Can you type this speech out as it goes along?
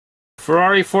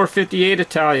Ferrari 458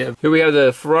 Italia. Here we have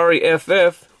the Ferrari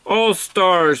FF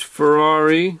All-Stars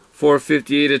Ferrari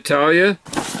 458 Italia.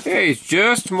 Hey, it's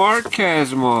just Mark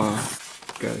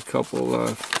Kasimov. Got a couple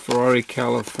Ferrari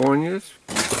Californias.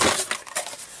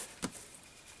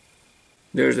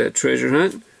 There's that treasure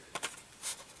hunt.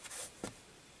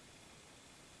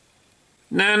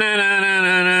 Na na na na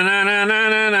na na na na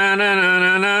na na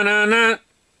na na na na.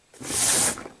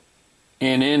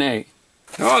 NNA.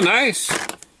 Oh, nice.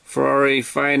 Ferrari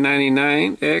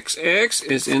 599XX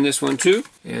is in this one too,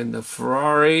 and the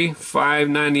Ferrari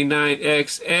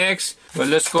 599XX. But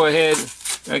let's go ahead.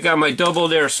 I got my double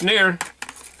dare snare.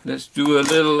 Let's do a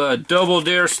little double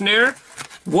dare snare.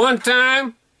 One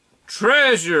time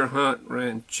treasure hunt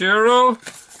Ranchero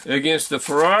against the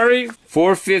Ferrari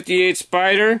 458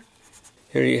 Spider.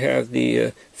 Here you have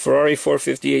the Ferrari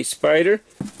 458 Spider.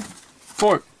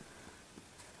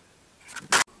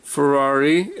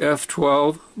 Ferrari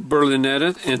F12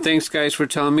 Berlinetta. And thanks guys for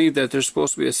telling me that there's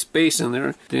supposed to be a space in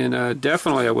there. Then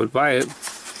definitely I would buy it.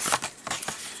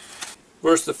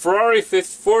 Versus the Ferrari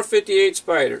 458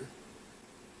 Spider.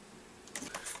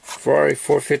 Ferrari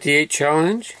 458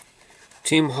 Challenge.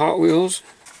 Team Hot Wheels.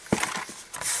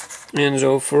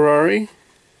 Enzo Ferrari.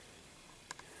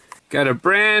 Got a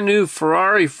brand new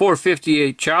Ferrari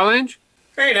 458 Challenge.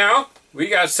 Hey now, we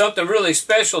got something really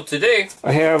special today.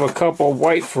 I have a couple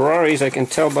white Ferraris, I can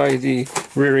tell by the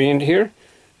rear end here.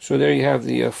 So there you have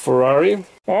the Ferrari.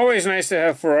 Always nice to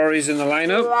have Ferraris in the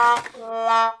lineup.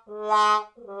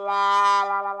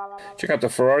 Check out the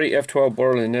Ferrari F12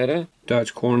 Berlinetta,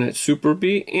 Dodge Coronet Super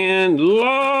B, and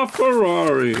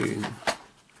LaFerrari.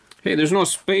 Hey, there's no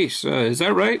space, is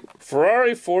that right?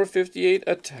 Ferrari 458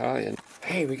 Italian.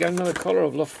 Hey, we got another color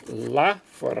of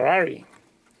LaFerrari.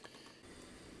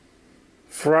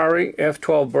 Ferrari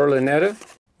F12 Berlinetta.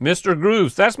 Mr.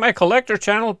 Grooves, that's my collector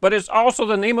channel, but it's also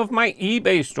the name of my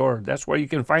eBay store. That's where you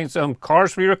can find some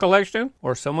cars for your collection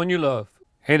or someone you love.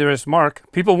 Hey there, it's Mark.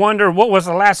 People wonder what was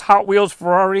the last Hot Wheels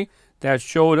Ferrari that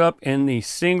showed up in the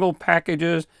single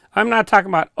packages. I'm not talking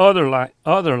about other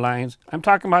lines. I'm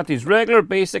talking about these regular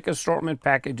basic assortment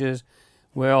packages.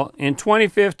 Well, in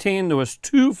 2015, there was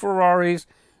two Ferraris.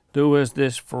 There was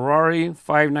this Ferrari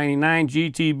 599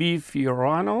 GTB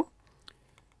Fiorano.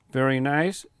 Very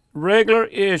nice. Regular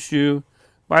issue.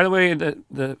 By the way,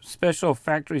 the special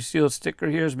factory sealed sticker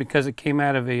here is because it came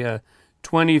out of a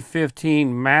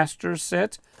 2015 master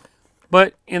set.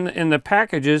 But in the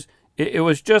packages, it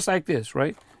was just like this,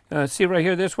 right? See right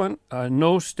here, this one,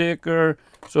 no sticker.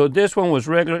 So this one was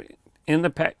regular in the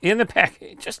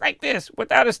package, just like this,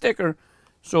 without a sticker.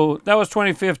 So that was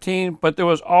 2015, but there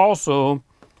was also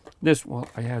this. Well,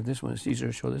 I have this one. It's easier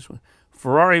to show this one.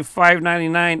 Ferrari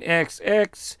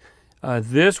 599XX.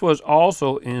 This was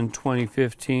also in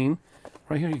 2015.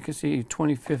 Right here, you can see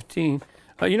 2015.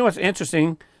 You know what's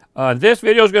interesting? This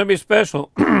video is going to be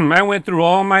special. I went through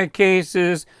all my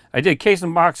cases. I did case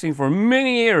unboxing for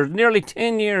many years, nearly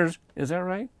 10 years. Is that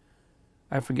right?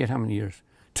 I forget how many years.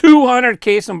 200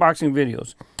 case unboxing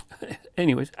videos.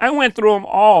 Anyways, I went through them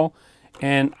all,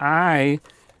 and I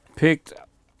picked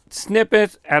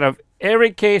snippets out of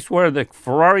every case where the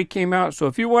Ferrari came out. So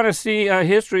if you want to see a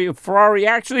history of Ferrari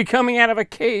actually coming out of a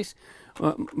case,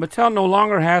 Mattel no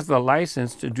longer has the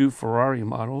license to do Ferrari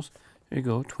models. There you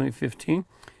go, 2015.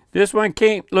 This one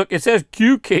came, look, it says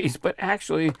Q case, but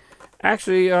actually,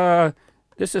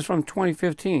 this is from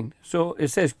 2015. So it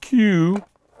says Q.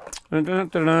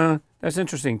 That's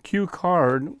interesting. Q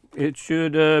card. It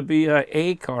should be a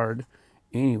A card.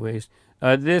 Anyways,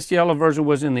 this yellow version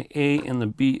was in the A and the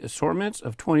B assortments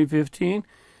of 2015.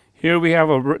 Here we have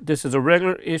this is a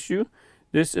regular issue.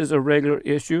 This is a regular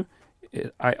issue.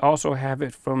 I also have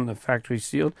it from the factory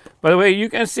sealed. By the way, you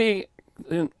can see,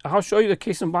 I'll show you the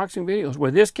case unboxing videos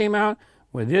where this came out,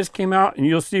 and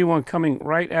you'll see one coming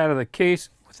right out of the case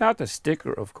without the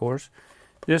sticker, of course.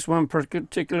 This one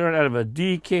particular out of a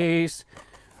D case,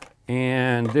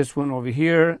 and this one over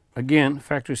here, again,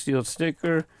 factory sealed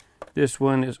sticker. This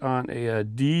one is on a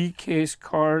D case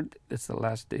card. It's the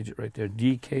last digit right there,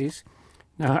 D case.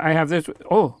 Now I have this.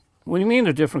 Oh, what do you mean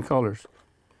they're different colors?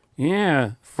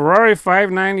 Yeah, Ferrari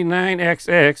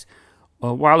 599XX.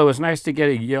 While it was nice to get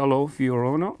a yellow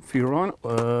Fiorano.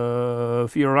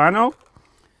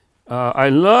 I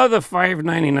love the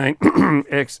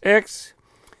 599XX.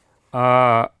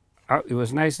 It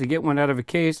was nice to get one out of a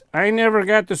case. I never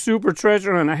got the Super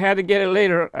Treasure, and I had to get it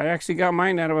later. I actually got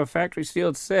mine out of a factory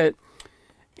sealed set.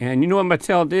 And you know what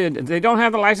Mattel did? They don't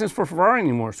have the license for Ferrari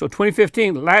anymore. So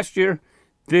 2015, last year,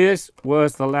 this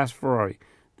was the last Ferrari.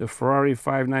 The Ferrari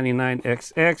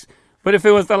 599XX. But if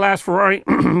it was the last Ferrari,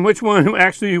 which one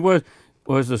actually was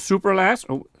Was the super last,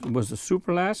 or was the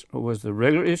super last, or was the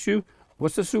regular issue?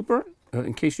 What's the super?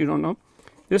 In case you don't know,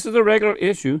 this is the regular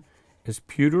issue. It's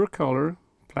pewter color,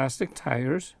 plastic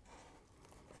tires,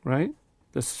 right?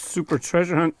 The super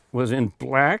treasure hunt was in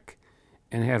black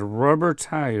and had rubber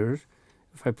tires.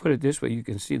 If I put it this way, you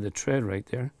can see the tread right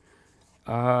there.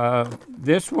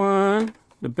 This one,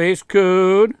 the base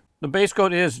code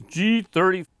is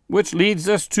G30, which leads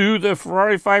us to the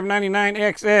Ferrari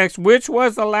 599XX, which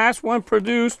was the last one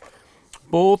produced.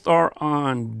 Both are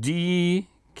on D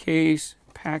case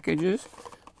packages.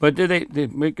 But did they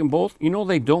make them both? You know,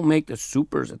 they don't make the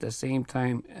supers at the same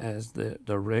time as the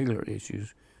regular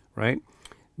issues, right?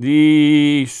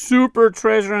 The Super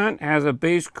Treasure Hunt has a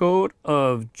base code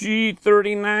of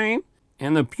G39,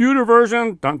 and the pewter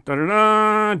version, dun, dun, dun,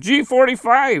 dun,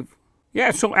 G45.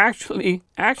 Yeah, so actually,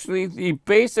 the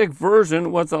basic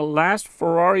version was the last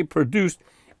Ferrari produced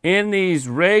in these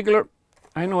regular,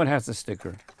 I know it has a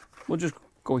sticker. We'll just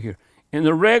go here. In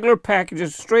the regular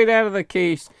packages, straight out of the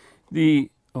case,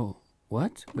 oh,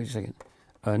 what? Wait a second.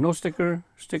 No sticker.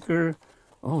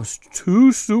 Oh, it's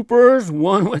 2 supers,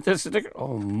 1 with a sticker.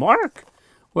 Oh, Mark.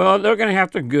 Well, they're going to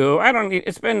have to go. I don't need,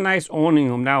 it's been nice owning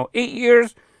them now. 8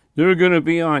 years, they're going to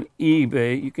be on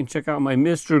eBay. You can check out my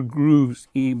Mr. Grooves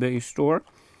eBay store.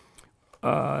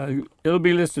 It'll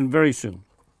be listed very soon.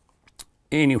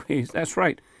 Anyways, that's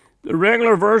right. The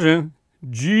regular version,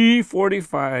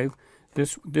 G45,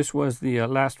 this was the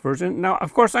last version. Now,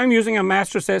 of course, I'm using a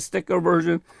master set sticker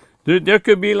version. There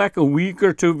could be like a week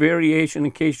or two variation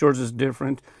in case yours is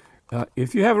different.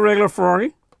 If you have a regular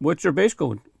Ferrari, what's your base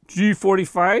code?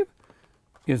 G45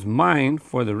 is mine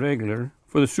for the regular,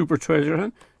 for the Super Treasure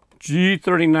Hunt.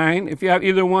 G39, if you have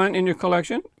either one in your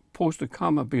collection, post a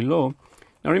comment below.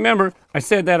 Now remember, I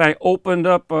said that I opened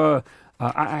up, I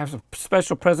have a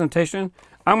special presentation.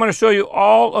 I'm going to show you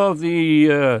all of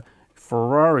the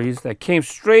Ferraris that came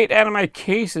straight out of my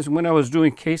cases when I was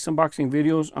doing case unboxing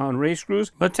videos on race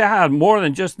crews. But to have more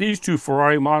than just these 2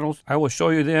 Ferrari models, I will show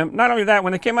you them. Not only that,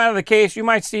 when they came out of the case, you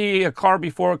might see a car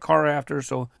before, a car after.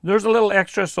 So there's a little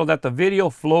extra so that the video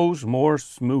flows more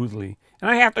smoothly. And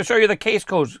I have to show you the case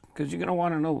codes because you're going to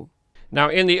want to know. Now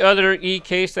in the other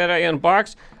e-case that I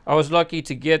unboxed, I was lucky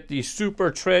to get the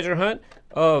Super Treasure Hunt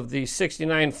of the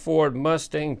 69 Ford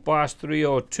Mustang Boss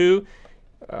 302.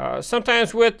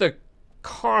 Sometimes with the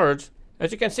cards,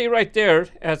 as you can see right there,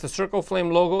 as the circle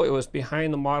flame logo, it was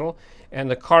behind the model,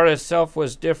 and the car itself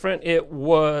was different. It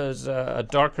was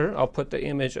darker. I'll put the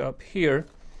image up here.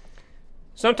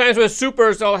 Sometimes with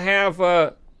supers, they'll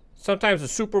have sometimes the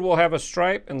super will have a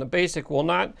stripe and the basic will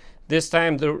not. This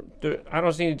time I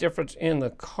don't see any difference in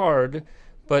the card,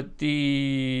 but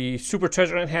the Super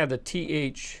Treasure Hunt had the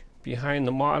TH behind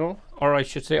the model, or I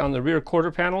should say on the rear quarter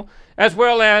panel, as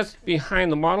well as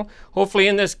behind the model. Hopefully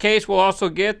in this case we'll also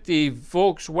get the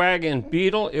Volkswagen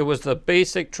Beetle. It was the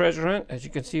basic treasure hunt, as you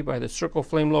can see by the circle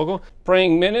flame logo.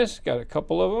 Praying Menace, got a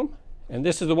couple of them. And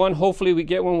this is the one, hopefully we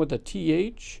get one with a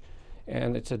TH.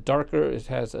 And it's a darker, it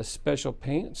has a special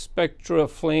paint, Spectra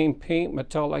Flame paint,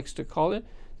 Mattel likes to call it.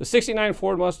 The 69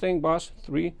 Ford Mustang Boss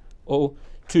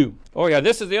 302. Oh yeah,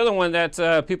 this is the other one that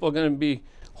people are going to be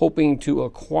hoping to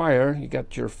acquire. You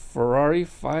got your Ferrari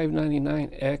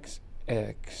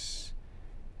 599XX,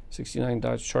 69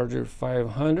 Dodge Charger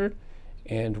 500,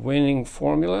 and winning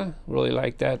formula. Really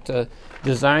like that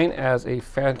design as a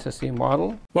fantasy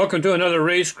model. Welcome to another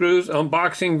Race Crews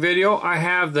unboxing video. I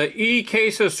have the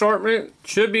e-case assortment,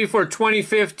 should be for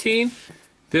 2015.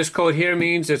 This code here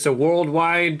means it's a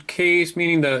worldwide case,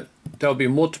 meaning that there'll be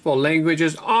multiple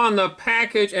languages on the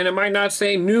package, and it might not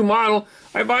say new model.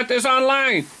 I bought this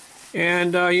online,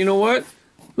 and you know what?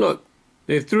 Look,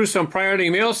 they threw some priority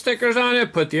mail stickers on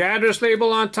it, put the address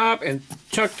label on top, and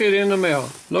chucked it in the mail.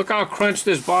 Look how crunched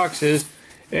this box is.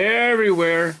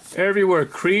 Everywhere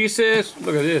creases.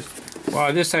 Look at this.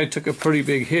 Wow, this side took a pretty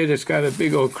big hit. It's got a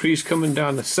big old crease coming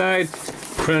down the side,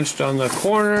 crunched on the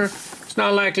corner. It's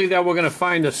not likely that we're going to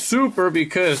find a super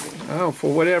because, oh,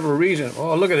 for whatever reason.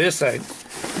 Oh, look at this side.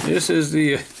 This is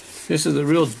the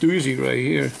real doozy right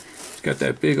here. It's got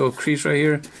that big old crease right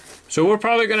here. So we're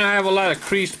probably going to have a lot of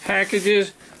creased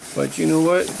packages. But you know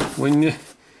what?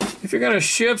 If you're going to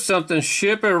ship something,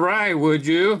 ship it right, would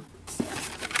you?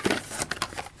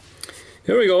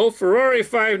 Here we go. Ferrari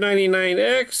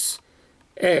 599XX.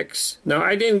 Now,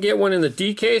 I didn't get one in the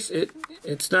D case.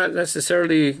 It's not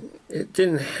necessarily, it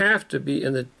didn't have to be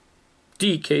in the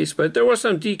D case, but there were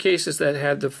some D cases that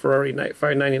had the Ferrari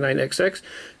 599XX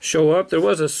show up. There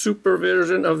was a super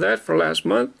version of that for last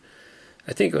month.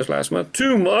 I think it was last month.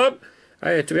 2 months.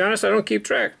 To be honest, I don't keep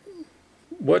track.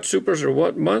 What supers are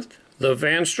what month? The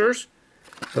Vansters.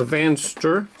 The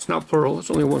Vanster. It's not plural, it's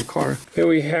only one car. Here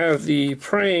we have the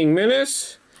Praying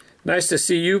Menace. Nice to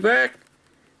see you back.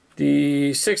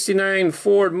 The 69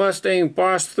 Ford Mustang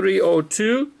Boss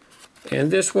 302.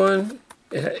 And this one,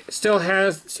 it still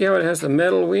has, see how it has the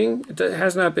metal wing? It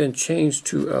has not been changed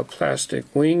to a plastic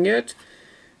wing yet.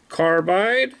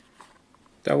 Carbide.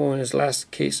 That one is last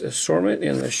case assortment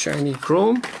in the shiny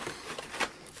chrome.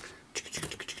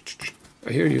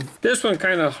 I hear you. This one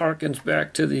kind of harkens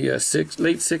back to the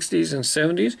late 60s and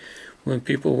 70s when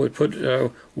people would put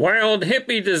wild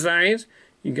hippie designs.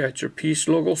 You got your peace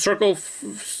logo, circle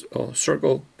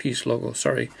peace logo,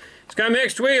 sorry. It's got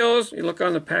mixed wheels. You look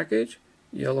on the package,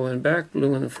 yellow in back,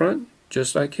 blue in the front,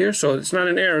 just like here. So it's not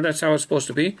an error, that's how it's supposed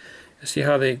to be. See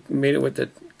how they made it with the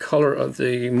color of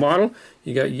the model.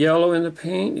 You got yellow in the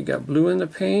paint, you got blue in the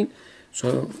paint.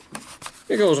 So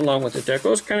it goes along with the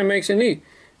decals, kind of makes it neat.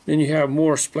 Then you have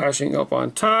more splashing up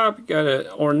on top. You got an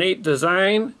ornate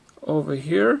design over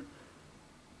here.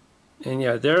 And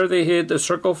yeah, there they hid the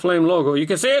Circle Flame logo. You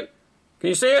can see it? Can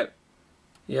you see it?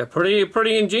 Yeah,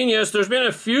 pretty ingenious. There's been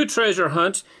a few treasure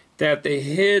hunts that they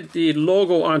hid the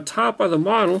logo on top of the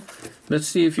model. Let's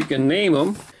see if you can name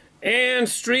them. And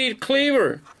Street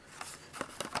Cleaver.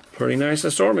 Pretty nice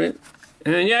assortment.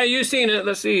 And yeah, you've seen it.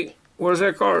 Let's see. Where's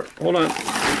that car? Hold on.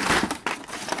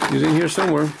 He's in here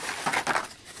somewhere.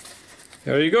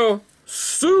 There you go.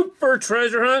 Super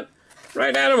treasure hunt.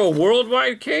 Right out of a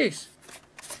worldwide case.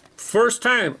 First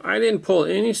time I didn't pull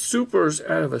any supers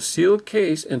out of a sealed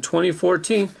case in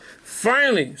 2014.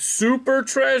 Finally, super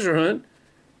treasure hunt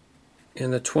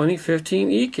in the 2015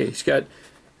 e-case. Got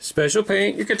special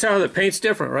paint. You can tell the paint's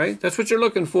different, right? That's what you're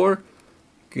looking for.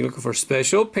 You're looking for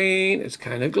special paint. It's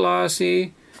kind of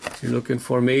glossy. You're looking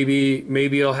for maybe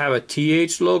it'll have a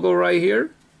TH logo right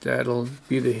here. That'll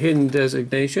be the hidden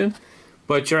designation.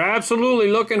 But you're absolutely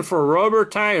looking for rubber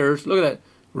tires. Look at that.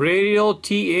 Radial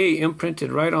TA imprinted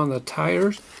right on the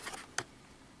tires.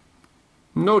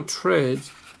 No treads.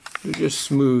 They're just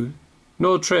smooth.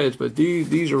 No treads, but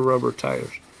these are rubber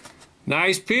tires.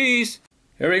 Nice piece.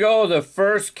 Here we go. The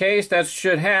first case that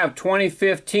should have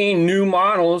 2015 new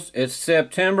models. It's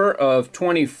September of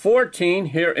 2014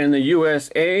 here in the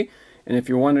USA. And if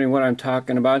you're wondering what I'm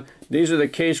talking about, these are the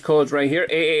case codes right here.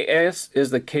 AAS is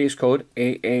the case code.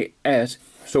 AAS.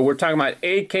 So we're talking about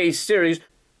AK series.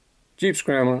 Jeep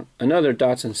Scrambler, another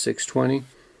Datsun 620,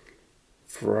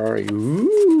 Ferrari,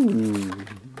 ooh,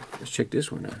 let's check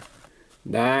this one out.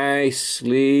 Nice,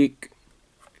 sleek,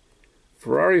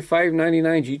 Ferrari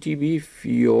 599 GTB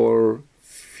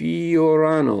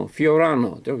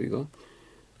Fiorano, there we go.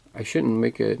 I shouldn't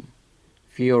make it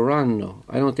Fiorano.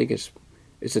 I don't think it's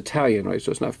Italian, right?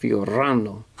 So it's not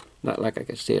Fiorano, not like I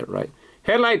can say it right.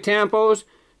 Headlight tampos,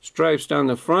 stripes down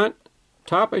the front,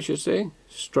 top I should say,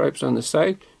 stripes on the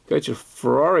side. Got your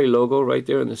Ferrari logo right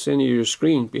there in the center of your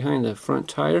screen behind the front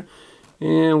tire.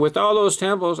 And with all those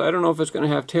tampos, I don't know if it's going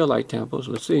to have taillight tampos.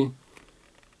 Let's see.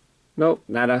 Nope,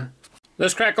 nada.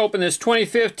 Let's crack open this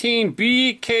 2015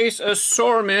 B case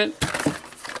assortment.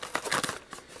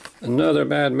 Another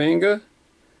bad manga.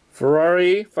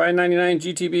 Ferrari 599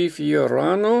 GTB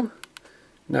Fiorano.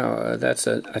 Now I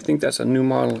think that's a new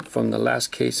model from the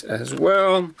last case as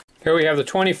well. Here we have the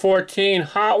 2014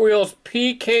 Hot Wheels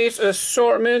P case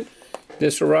assortment.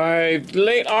 This arrived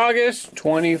late August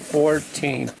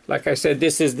 2014. Like I said,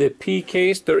 this is the P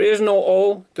case. There is no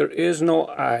O, there is no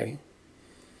I.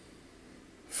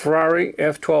 Ferrari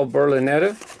F12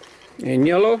 Berlinetta in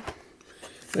yellow.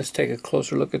 Let's take a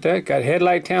closer look at that. Got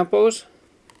headlight tampos.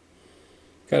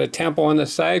 Got a tampo on the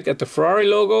side. Got the Ferrari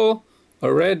logo,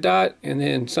 a red dot, and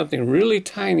then something really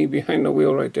tiny behind the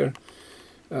wheel right there.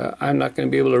 I'm not going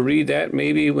to be able to read that.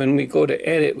 Maybe when we go to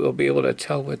edit, we'll be able to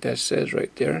tell what that says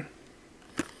right there.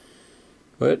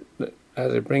 But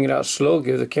as I bring it out slow,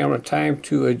 give the camera time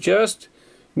to adjust.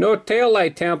 No tail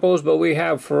light tampos, but we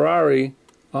have Ferrari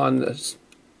on this.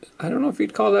 I don't know if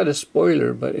you'd call that a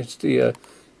spoiler, but it's the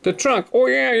trunk. Oh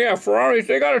yeah, Ferraris,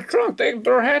 they got a trunk. They're a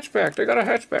hatchback. They got a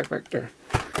hatchback back there.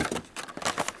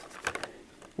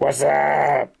 What's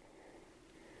up?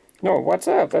 No, what's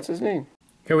up? That's his name.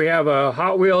 Here we have a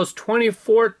Hot Wheels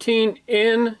 2014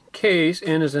 N case.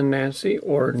 N is in Nancy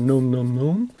or Nom Nom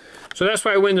Nom. So that's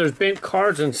why when there's bent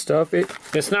cards and stuff,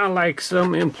 it's not like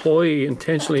some employee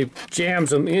intentionally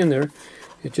jams them in there.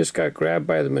 It just got grabbed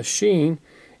by the machine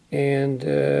and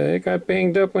it got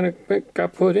banged up when it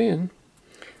got put in.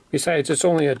 Besides, it's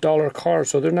only a $1 card,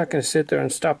 so they're not going to sit there and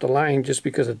stop the line just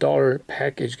because a $1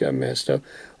 package got messed up.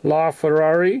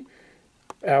 LaFerrari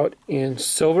out in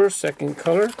silver, second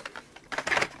color.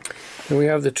 Then we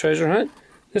have the treasure hunt.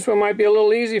 This one might be a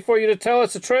little easy for you to tell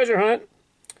it's a treasure hunt.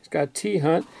 It's got T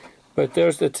hunt, But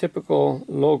there's the typical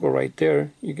logo right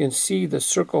there. You can see the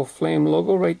circle flame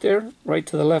logo right there, right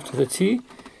to the left of the T.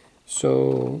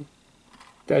 So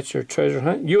that's your treasure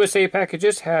hunt. USA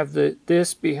packages have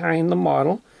this behind the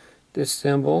model. This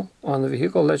symbol on the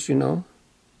vehicle lets you know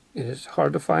it is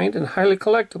hard to find and highly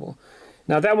collectible.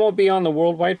 Now that won't be on the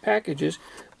worldwide packages,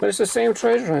 but it's the same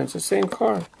treasure hunt, it's the same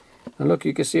car. And look,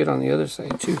 you can see it on the other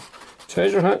side too.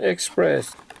 Treasure Hunt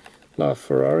Express.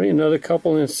 LaFerrari, another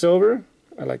couple in silver.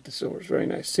 I like the silver, it's very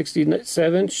nice.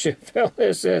 67 Chevelle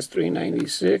SS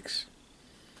 396.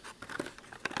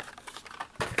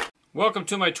 Welcome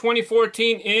to my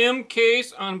 2014 M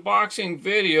Case unboxing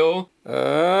video.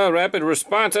 Rapid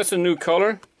response, that's a new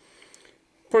color.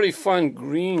 Pretty fun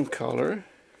green color.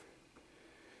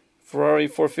 Ferrari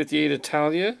 458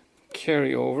 Italia,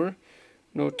 carryover.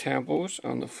 No tampos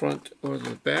on the front or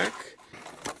the back.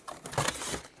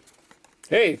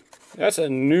 Hey, that's a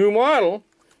new model.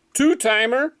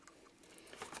 Two-timer.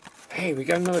 Hey, we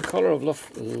got another color of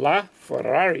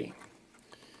LaFerrari.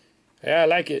 Yeah, I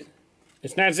like it.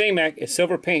 It's not Zamac, it's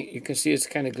silver paint. You can see it's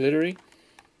kind of glittery.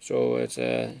 So it's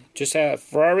just have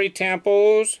Ferrari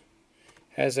tampos.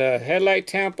 Has a headlight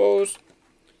tampos.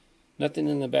 Nothing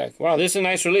in the back. Wow, this is a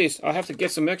nice release. I'll have to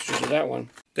get some extras of that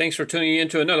one. Thanks for tuning in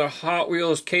to another Hot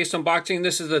Wheels case unboxing.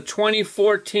 This is the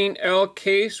 2014 L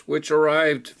case, which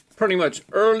arrived pretty much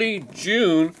early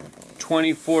June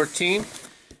 2014.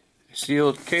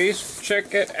 Sealed case.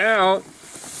 Check it out.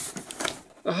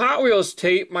 The Hot Wheels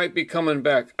tape might be coming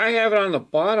back. I have it on the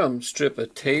bottom strip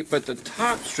of tape, but the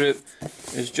top strip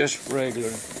is just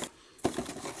regular.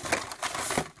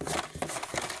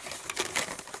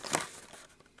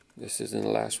 This isn't the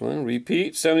last one.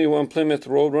 Repeat, 71 Plymouth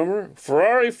Roadrunner,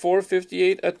 Ferrari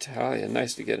 458 Italia.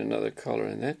 Nice to get another color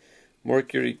in that.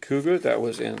 Mercury Cougar, that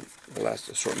was in the last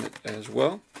assortment as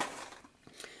well.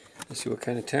 Let's see what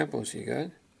kind of tampons you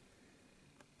got.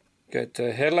 Got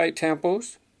headlight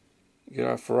tampos. You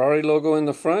got our Ferrari logo in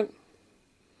the front.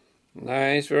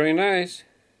 Nice, very nice.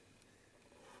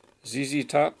 ZZ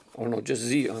top. Oh no, just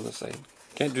Z on the side.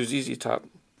 Can't do ZZ top.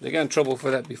 They got in trouble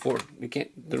for that before.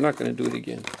 They're not going to do it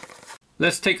again.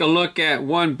 Let's take a look at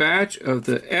one batch of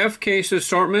the F case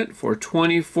assortment for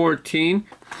 2014.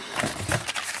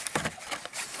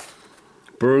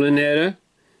 Berlinetta.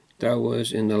 That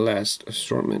was in the last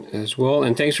assortment as well.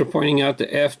 And thanks for pointing out the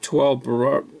F12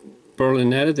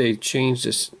 Berlinetta. They changed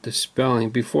the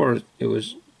spelling. Before it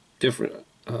was different,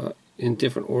 in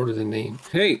different order, the name.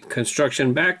 Hey,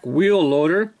 construction back wheel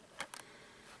loader.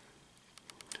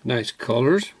 Nice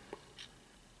colors.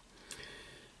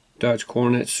 Dodge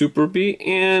Coronet Super B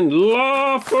and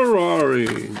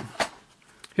LaFerrari.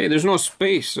 Hey, there's no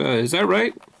space. Is that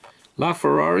right?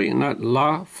 LaFerrari and not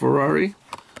LaFerrari.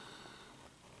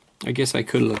 I guess I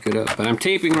could look it up, but I'm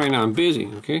taping right now. I'm busy,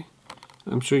 okay?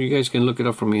 I'm sure you guys can look it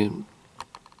up for me and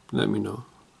let me know.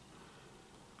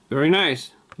 Very nice.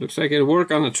 Looks like it'll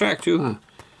work on the track too, huh?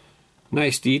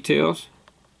 Nice details.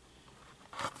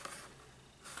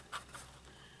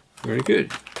 Very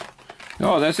good.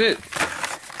 Oh, that's it.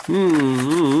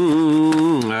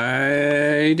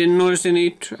 I didn't notice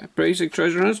any basic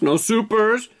treasure hunts. No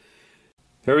supers.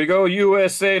 Here we go.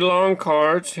 USA long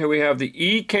cards. Here we have the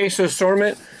E-case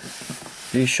assortment.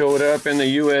 These showed up in the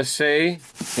USA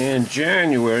in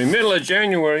January, middle of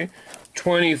January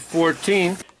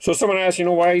 2014. So someone asked, you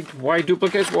know, why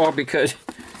duplicates? Well, because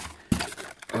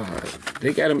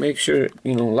they got to make sure,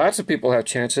 you know, lots of people have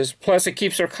chances. Plus, it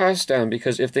keeps their costs down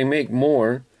because if they make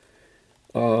more,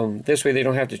 this way they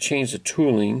don't have to change the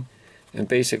tooling. And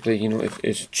basically, you know,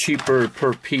 it's cheaper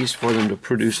per piece for them to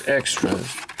produce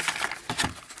extras.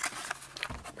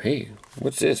 Hey,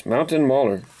 what's this? Mountain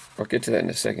Mauler. I'll get to that in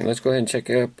a second. Let's go ahead and check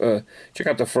out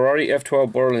the Ferrari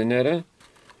F12 Berlinetta.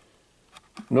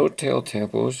 No tail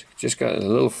tampos. Just got a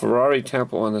little Ferrari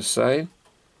tampo on the side.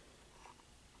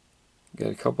 Got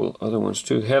a couple other ones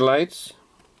too. Headlights.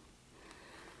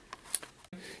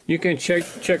 You can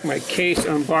check my case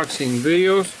unboxing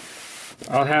videos.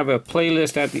 I'll have a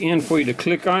playlist at the end for you to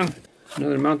click on.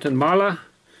 Another Mountain Mala.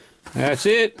 That's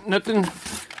it. Nothing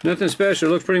special.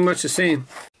 Looks pretty much the same.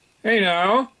 Hey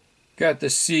now, got the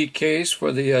C case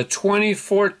for the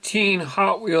 2014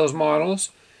 Hot Wheels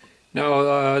models.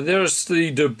 Now there's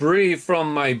the debris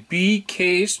from my B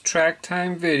case track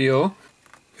time video.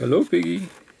 Hello Piggy.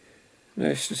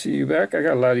 Nice to see you back. I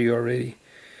got a lot of you already.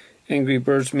 Angry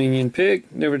Birds Minion Pig.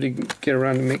 Never did get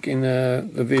around to making the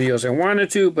videos I wanted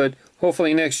to, but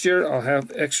hopefully next year I'll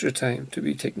have extra time to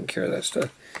be taking care of that stuff.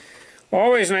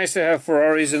 Always nice to have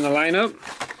Ferraris in the lineup.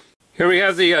 Here we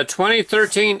have the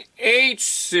 2013 H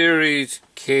Series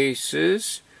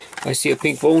cases. I see a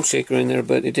pink bone shaker in there,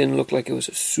 but it didn't look like it was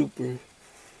a super.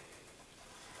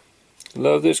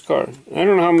 Love this car. I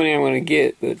don't know how many I'm going to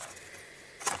get, but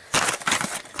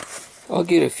I'll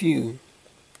get a few.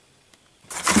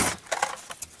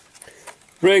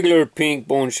 Regular pink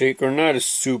bone shaker, not a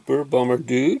super bummer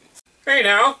dude. Hey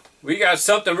now, we got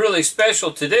something really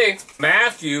special today.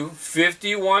 Matthew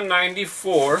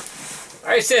 5194.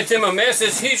 I sent him a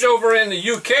message. He's over in the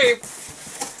UK.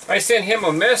 I sent him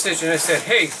a message and I said,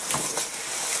 hey,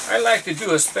 I'd like to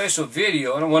do a special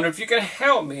video and I wonder if you can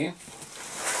help me.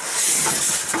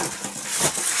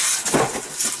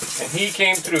 And he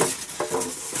came through.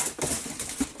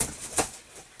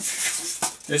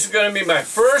 This is going to be my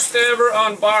first ever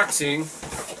unboxing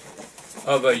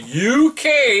of a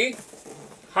UK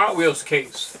Hot Wheels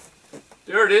case.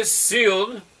 There it is,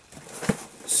 sealed.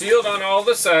 Sealed on all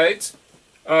the sides.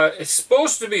 It's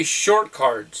supposed to be short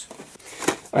cards.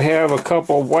 I have a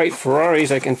couple white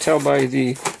Ferraris, I can tell by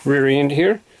the rear end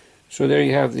here. So there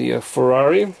you have the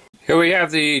Ferrari. Here we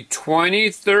have the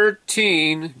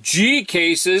 2013 G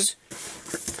cases.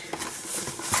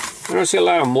 I don't see a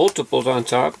lot of multiples on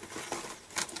top.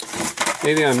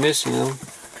 Maybe I'm missing them.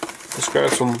 Let's grab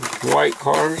some white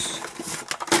cars.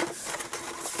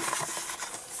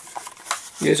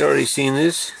 You guys already seen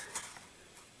this.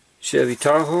 Chevy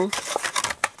Tahoe.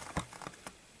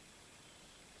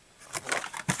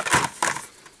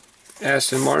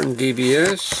 Aston Martin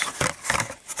DBS.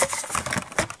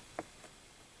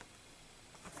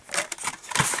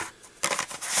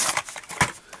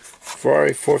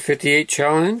 Ferrari 458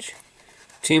 Challenge.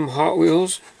 Team Hot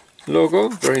Wheels logo,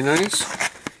 very nice.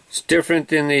 It's different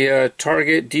than the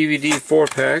Target DVD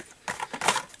 4-pack.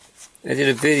 I did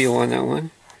a video on that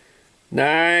one.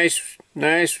 Nice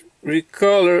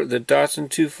recolor, the Datsun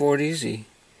 240Z.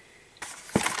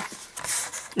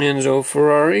 Enzo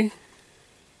Ferrari.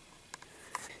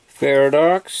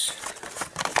 Paradox.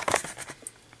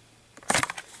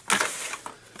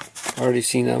 Already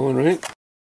seen that one, right?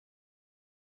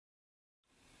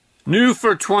 New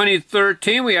for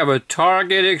 2013, we have a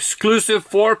Target exclusive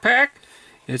 4-pack.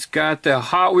 It's got the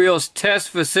Hot Wheels test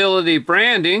facility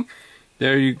branding.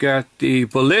 There you got the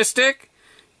ballistic.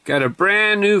 Got a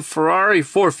brand new Ferrari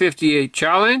 458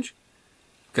 Challenge.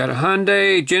 Got a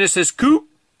Hyundai Genesis Coupe.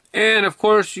 And of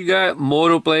course you got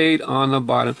Motoblade on the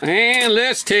bottom. And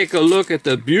let's take a look at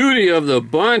the beauty of the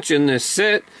bunch in this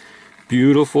set.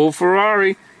 Beautiful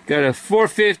Ferrari. Got a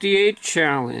 458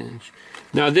 Challenge.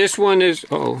 Now this one is,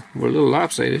 uh-oh, we're a little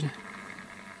lopsided.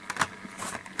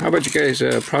 How about you guys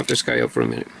prop this guy up for a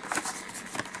minute.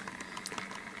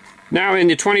 Now in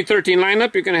the 2013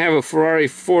 lineup, you're going to have a Ferrari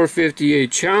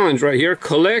 458 Challenge right here.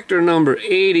 Collector number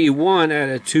 81 out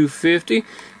of 250.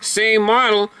 Same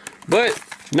model, but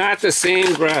not the same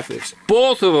graphics.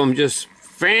 Both of them just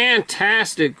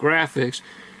fantastic graphics.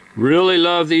 Really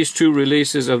love these two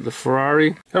releases of the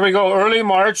Ferrari. Here we go, early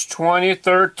March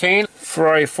 2013.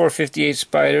 Ferrari 458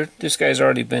 Spider. This guy's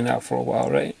already been out for a while,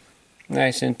 right?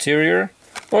 Nice interior.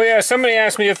 Oh yeah, somebody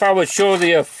asked me if I would show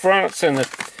the fronts and the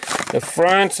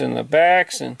fronts and the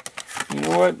backs, and you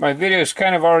know what? My video's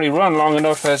kind of already run long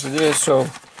enough as it is, so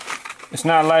it's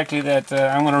not likely that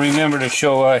I'm going to remember to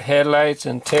show headlights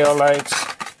and tail lights.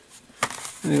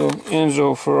 Little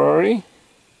Enzo Ferrari.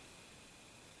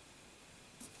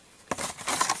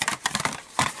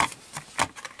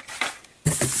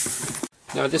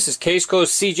 Now this is case code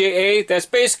CJ8. That's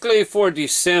basically for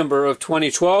December of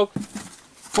 2012.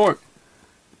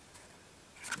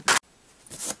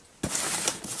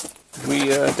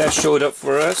 That showed up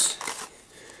for us.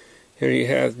 Here you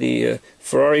have the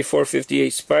Ferrari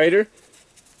 458 Spider.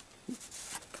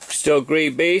 Still gray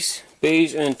base,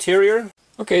 beige interior.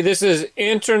 Okay, this is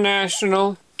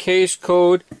International Case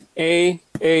Code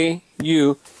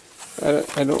AAU.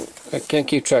 I can't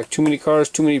keep track. Too many cars,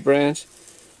 too many brands.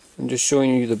 I'm just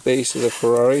showing you the base of the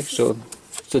Ferrari, so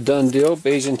it's a done deal.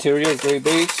 Beige interior, gray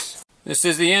base. This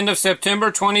is the end of September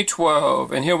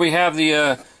 2012, and here we have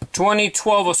the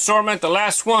 2012 assortment, the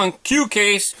last one, Q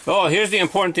case. Oh, here's the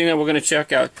important thing that we're going to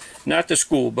check out, not the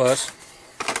school bus.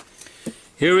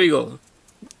 Here we go.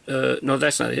 No,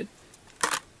 that's not it.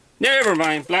 Never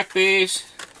mind. Black base.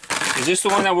 Is this the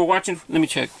one that we're watching? Let me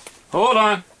check. Hold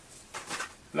on.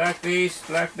 Black base,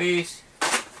 black base.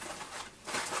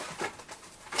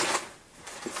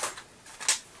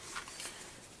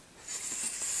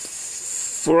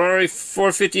 Ferrari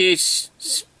 458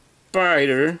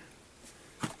 Spider.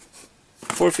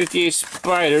 458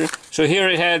 Spider. So here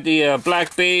it had the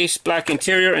black base, black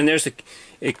interior, and there's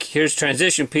here's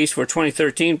transition piece for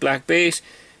 2013. Black base,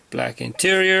 black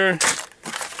interior.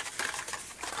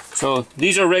 So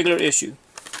these are regular issue.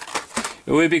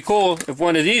 It would be cool if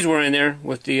one of these were in there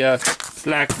with the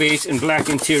black base and black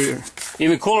interior.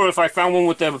 Even cooler if I found one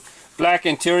with the black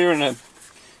interior and a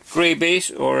gray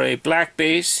base, or a black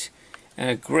base and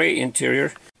a gray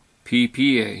interior.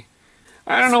 PPA.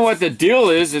 I don't know what the deal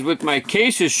is with my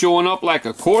cases showing up like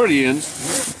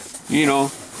accordions. You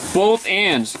know, both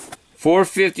ends.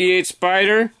 458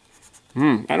 Spider.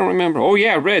 I don't remember. Oh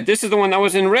yeah, red. This is the one that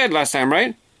was in red last time,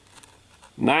 right?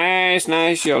 Nice,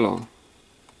 nice yellow.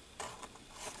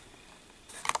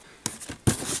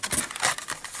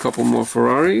 Couple more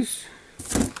Ferraris.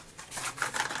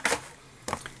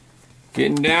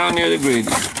 Getting down near the grid.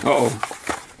 Uh-oh.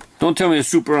 Don't tell me a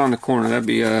Super on the corner. That'd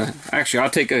be, actually, I'll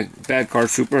take a bad car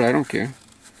Super. I don't care.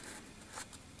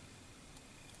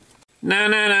 Na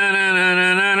na na na na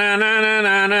na na na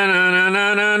na na na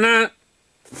na na na.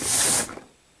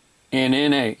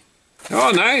 NNA.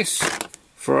 Oh, nice.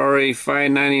 Ferrari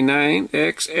 599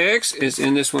 XX is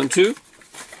in this one too.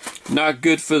 Not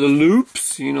good for the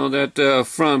loops. You know, that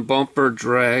front bumper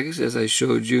drags, as I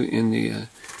showed you in the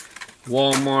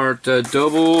Walmart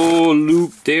double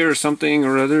loop there or something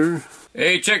or other.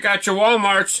 Hey, check out your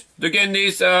Walmarts. They're getting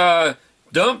these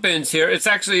dump ins here. It's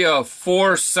actually a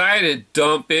four-sided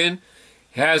dump in.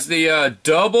 Has the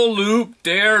double loop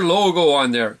Dare logo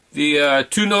on there. The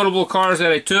two notable cars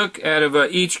that I took out of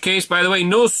each case. By the way,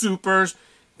 no Supers.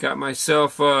 Got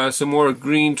myself some more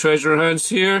green treasure hunts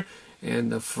here.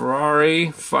 And the Ferrari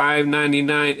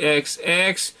 599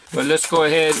 XX. But let's go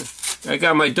ahead. I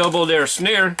got my double Dare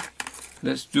snare.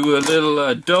 Let's do a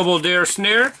little double Dare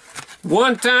snare.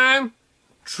 One time,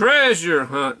 treasure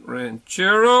hunt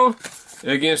Ranchero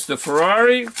against the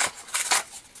Ferrari.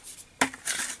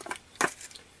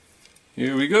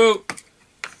 Here we go.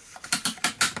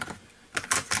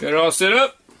 Got it all set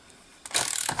up.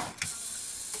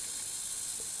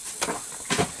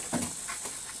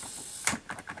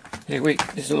 Hey, wait,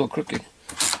 it's a little crooked.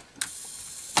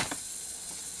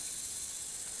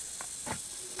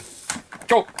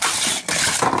 Go!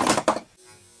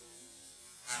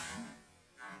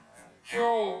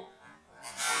 Go!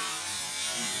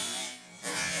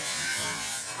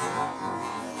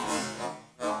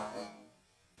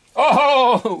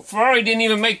 Oh! Ferrari didn't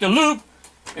even make the loop,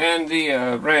 and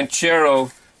the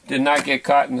Ranchero did not get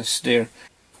caught in the stair.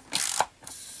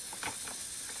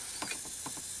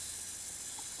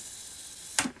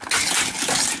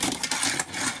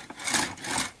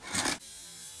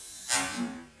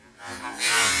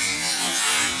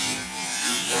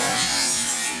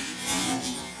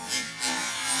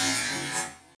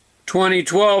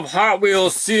 (2012) Hot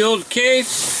Wheels sealed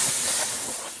case.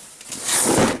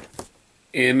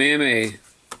 MMA.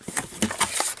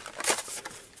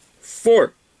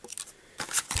 Ford.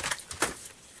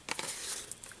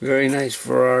 Very nice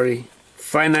Ferrari.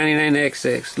 599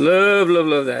 XX. Love, love,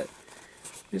 love that.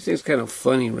 This thing's kind of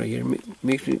funny right here.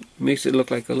 Makes it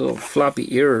look like a little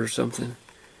floppy ear or something.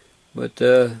 But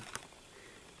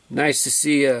nice to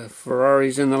see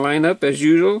Ferraris in the lineup as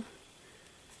usual.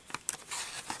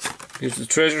 Here's the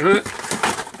treasure hunt.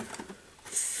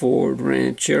 Ford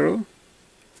Ranchero.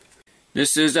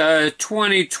 This is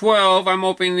 2012. I'm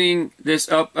opening this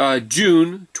up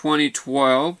June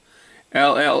 2012.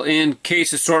 LLN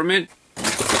case assortment.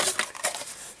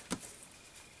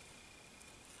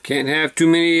 Can't have too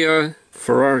many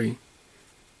Ferrari.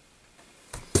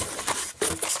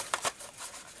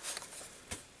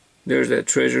 There's that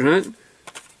treasure hunt.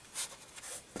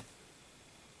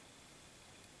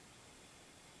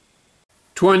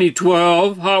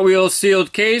 (2012) Hot Wheels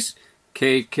sealed case.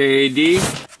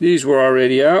 KKD. These were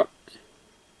already out.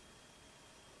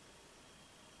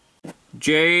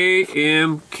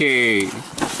 JMK.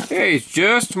 Hey, it's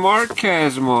just Mark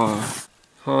Kasimov.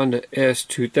 Honda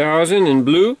S2000 in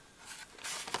blue.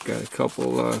 Got a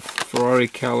couple Ferrari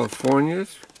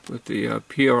Californias with the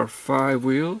PR5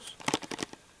 wheels.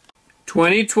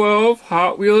 2012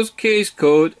 Hot Wheels case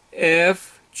code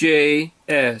FJS.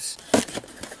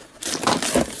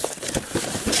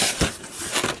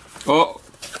 Oh,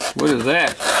 what is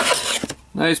that?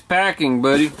 Nice packing,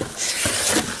 buddy.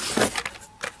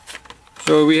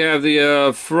 So we have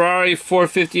the Ferrari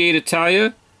 458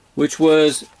 Italia, which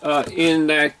was in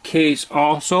that case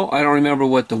also. I don't remember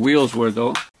what the wheels were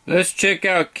though. Let's check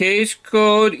out case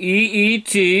code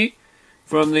EET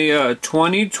from the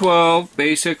 2012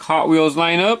 basic Hot Wheels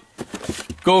lineup.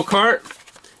 Go-kart.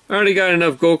 I already got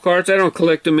enough go-karts. I don't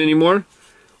collect them anymore.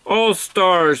 All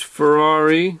Stars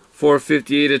Ferrari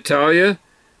 458 Italia.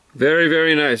 Very,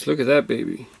 very nice. Look at that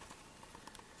baby.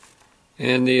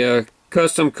 And the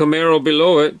custom Camaro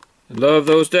below it. I love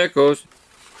those decos.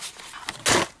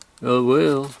 Oh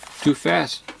well, too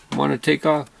fast. Want to take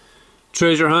off.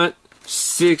 Treasure hunt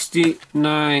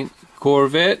 69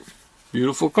 Corvette.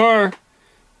 Beautiful car.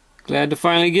 Glad to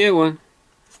finally get one.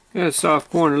 Got a soft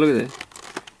corner. Look at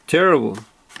that. Terrible.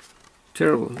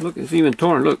 Terrible. Look, it's even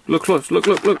torn. Look close. Look.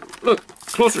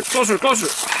 Closer.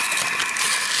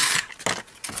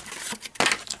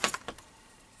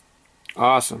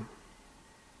 Awesome.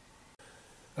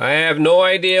 I have no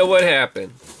idea what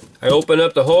happened. I opened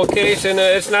up the whole case and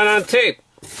it's not on tape.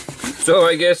 So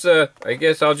I guess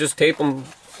I'll just tape them,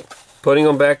 putting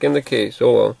them back in the case.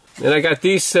 Oh well. And I got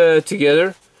these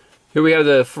together. Here we have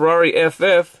the Ferrari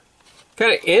FF.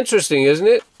 Kind of interesting, isn't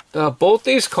it? Both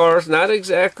these cars, not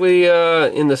exactly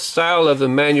in the style of the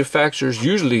manufacturers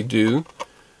usually do,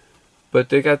 but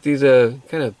they got these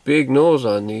kind of big nose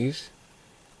on these.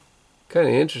 Kind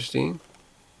of interesting.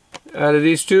 Out of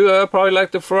these two, I probably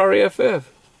like the Ferrari FF.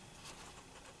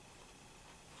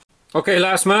 Okay,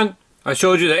 last month I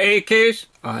showed you the A case.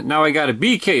 Now I got a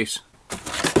B case.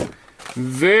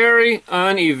 Very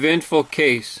uneventful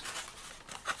case.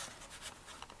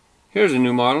 Here's a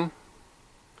new model.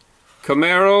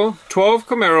 Camaro, 12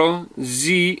 Camaro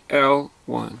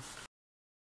ZL1.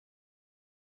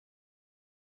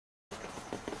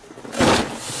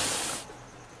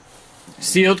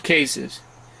 Sealed cases.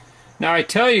 Now I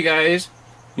tell you guys,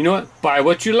 you know what? Buy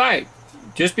what you like.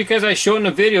 Just because I show it in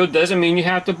a video doesn't mean you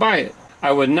have to buy it.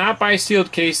 I would not buy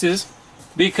sealed cases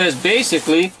because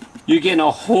basically you're getting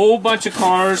a whole bunch of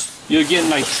cars. You're getting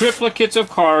like triplicates of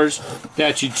cars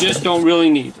that you just don't really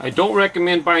need. I don't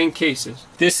recommend buying cases.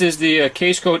 This is the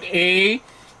case code AEK.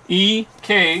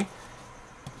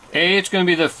 A, it's going to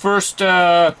be the first,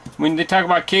 when they talk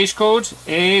about case codes,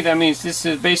 A, that means this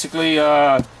is basically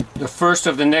the first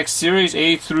of the next series,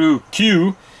 A through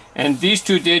Q. And these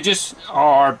two digits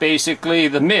are basically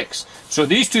the mix. So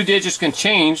these two digits can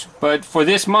change, but for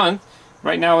this month,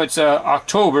 right now it's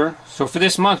October, so for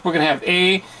this month we're going to have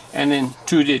A and then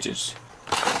 2 digits.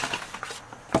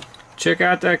 Check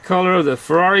out that color of the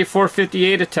Ferrari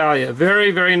 458 Italia.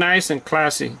 Very, very nice and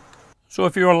classy. So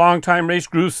if you're a long-time Race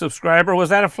Grooves subscriber, was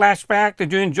that a flashback?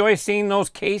 Did you enjoy seeing those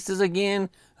cases again?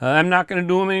 I'm not going to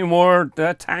do them anymore.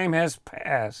 That time has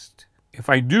passed. If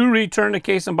I do return to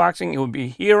case unboxing, it will be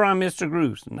here on Mr.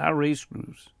 Grooves, not Race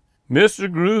Grooves. Mr.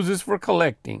 Grooves is for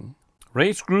collecting.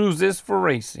 Race Grooves is for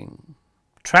racing.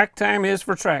 Track Time is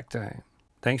for track time.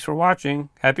 Thanks for watching.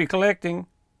 Happy collecting.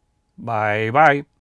 Bye-bye.